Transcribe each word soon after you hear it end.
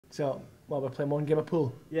So, well, we're playing one game of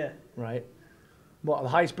pool. Yeah. Right. What, the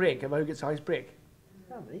highest break? Who gets the highest break?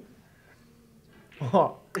 How many?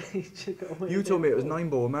 What? You told me it was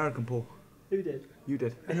 9-ball American pool. Who did? You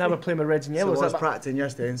did. And now we're playing with reds and yellows. So I was practicing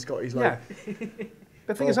yesterday and Scotty's like... Yeah.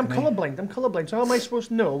 The thing is, I'm colourblind. So how am I supposed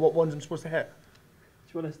to know what ones I'm supposed to hit?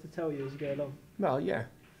 Do you want us to tell you as you go along? Well, yeah.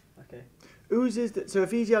 Okay. Whose is the... So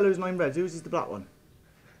if he's yellows and I'm reds, whose is the black one?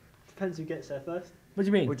 Depends who gets there first. What do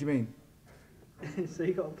you mean? What do you mean? So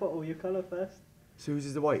you got to put all your colour first. So whose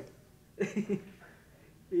is the white?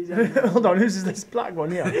 Hold on, whose is this black one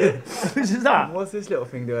here? Whose is that? What's this little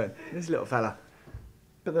thing doing? This little fella.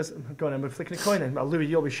 But there's, go on then, we're flicking a coin in. Well, Louis,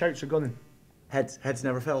 you always shouts, so go on then. Heads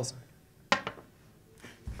never fails.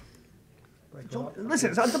 So,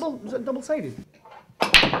 listen, is that double-sided?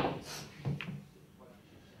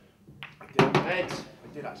 Heads. I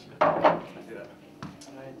did actually. I did it.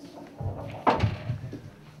 Right.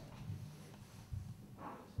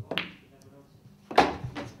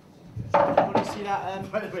 What do you see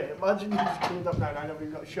that? By the way, imagine you just cleaned up now and I never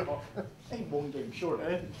even got a shot. Ain't one game, sure.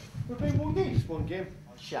 We're playing one game. Just one game.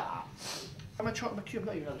 Shut up. I'm a shot in my cube, I've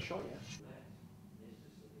not even had a shot yet.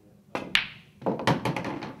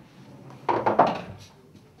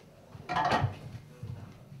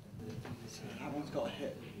 So that one's got a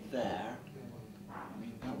hit there. I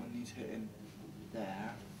mean, that one needs hitting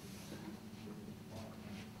there.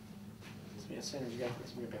 Let's make a synergy again.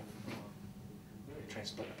 Let's move it. Try and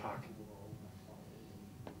split the park.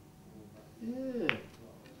 Yeah.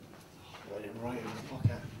 Got him right in the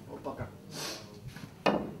pocket. What a bugger.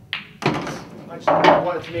 Actually, I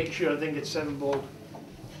wanted to make sure I didn't get 7-ball.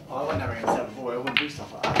 Oh, I would never get 7-ball. I wouldn't do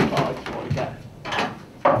stuff like that. But I just want to get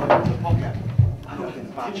into the pocket. I don't think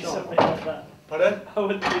it's a bad Do shot. something like that. Pardon? I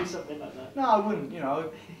wouldn't do something like that. No, I wouldn't. You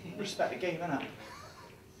know, respect the game, innit?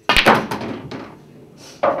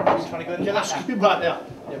 Just trying to go in the Get that back. scoop back there.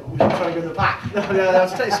 Yeah, but we're trying to go in the back. Yeah, I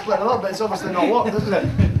was trying to split it up, but it's obviously not worked, isn't it?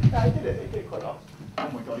 Yeah, he did it. He did it quite well. Oh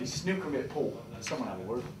my god, he's snooker me at Paul. Someone have a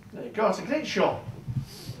word. There you go, it's a great shot.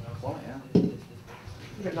 Quality, yeah.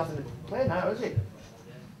 You've got nothing to play now, is he?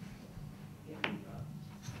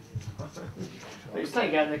 He's trying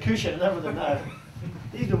to get in the cushion and everything now.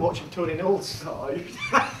 He's been watching Tony Knowles. Oh,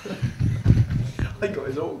 I got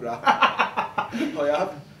his autograph. Oh, you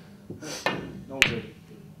have? No good.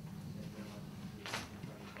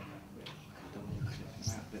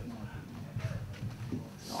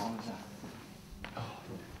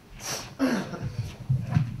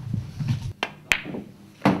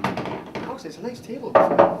 Honestly, it's a nice table. Yeah,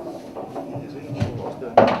 so he can show what he's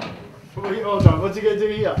doing. Hold on, what's he going to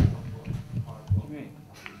do here? What do you mean?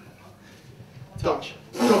 Touch.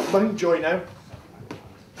 Don't mind Joy now.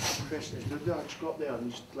 Chris, just do that, just go up there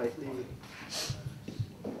and just like leave it.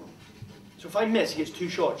 So if I miss, he gets 2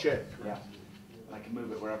 shots, yeah? Yeah. I can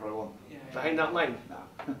move it wherever I want. Behind that line?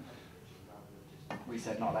 No. We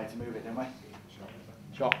said not allowed to move it, didn't we?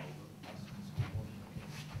 Shot.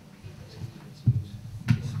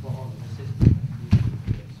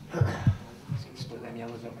 Split them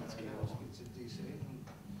yellows up. Let's get yellows.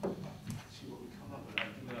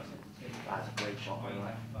 That's a great shot, by the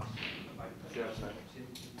way.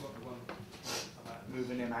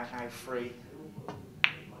 Moving him out free.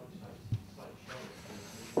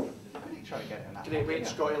 Really try to get in that. Great weight,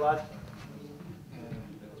 Scotty lad.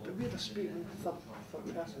 But we're the speaking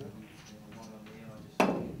third person.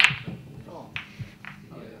 Oh.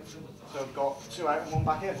 So I've got 2 out and 1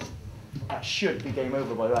 back in. That should be game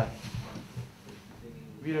over, by the way.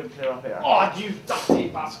 If you don't clear up here. Oh, you dirty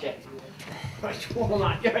basket! Right, hold on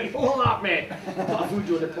that, yeah, hold on that, mate! Got a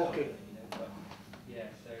voodoo in the pocket.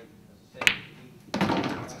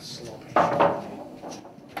 That's a sloppy shot.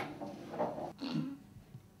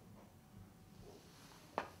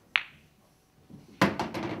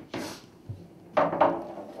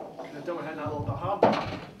 I don't hit that a little bit hard.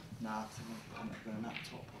 Nah, it's in that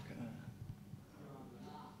top pocket.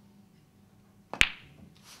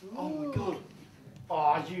 Oh my god.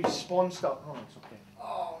 Oh, you spawn stuff. Oh, it's okay.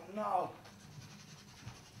 Oh no.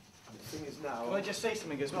 The thing is now. Can I just say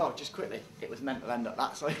something as well, just quickly? It was meant to end up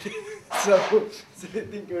that side. so it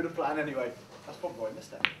didn't go to plan anyway. That's probably why I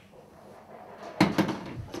missed it.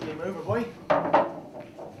 That's game over, boy. That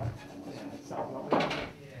one up there.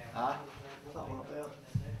 Ah, That one up there.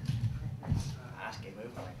 that's game over.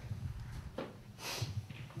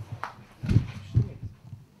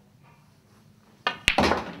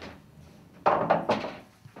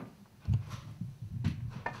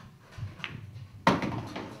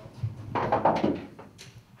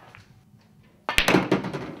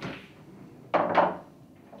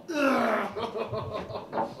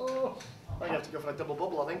 I have to go for a double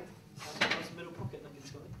bubble, I think. That's the middle pocket, like it's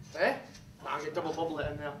got. Eh? Nah, I get double bubble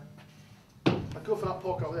it in there. I'd go for that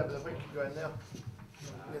pocket over there, but I think it can go in there.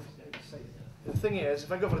 The thing is,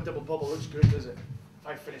 if I go for a double bubble, it looks good, does it? If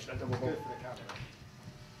I finish in a double bubble. Good for the camera.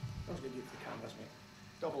 That was good for the cameras, mate.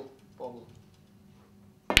 Double bubble.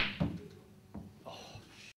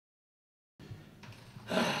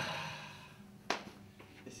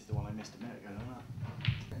 This is the one I missed a minute ago,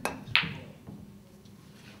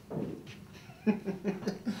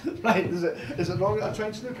 isn't Right, is it long that I try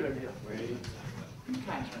and snooker in here? it? You can't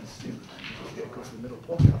try and snooker. Get across the middle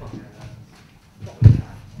pocket.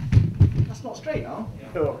 That's not straight, no?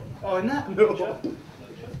 No. Oh, in that? No. Ooh,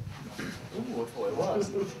 I thought it was.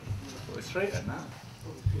 I thought it was straight in that.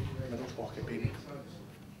 Middle pocket, baby.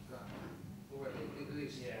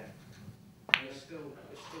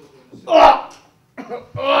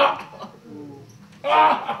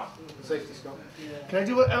 Safety, Scott. Can I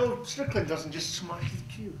do what L. Strickland does and just smash the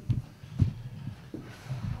cue?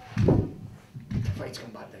 Fight's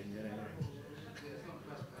come back down there anyway.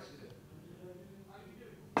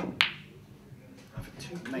 I've had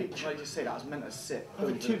two Mate, great, should I just say that? I was meant to sit. I've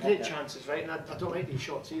had two great chances, right? And I don't like these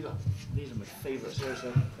shots either. These are my favourites,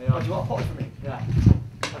 seriously. They Oh, are. do you want a pot for me? Yeah.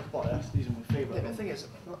 I've got this. These are my Yeah, favourite. but the thing is,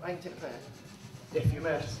 I can take a pair. If you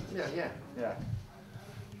miss. Yeah, yeah. Yeah.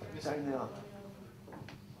 Down there.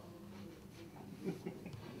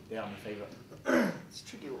 They are my favourite. It's a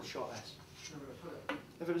tricky little shot, this.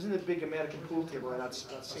 If it was in the big American pool table, then I'd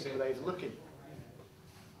sink it without even looking.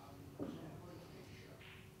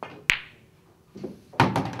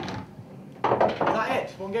 Is that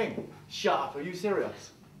it? One game? Shut up, are you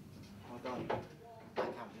serious? Well done.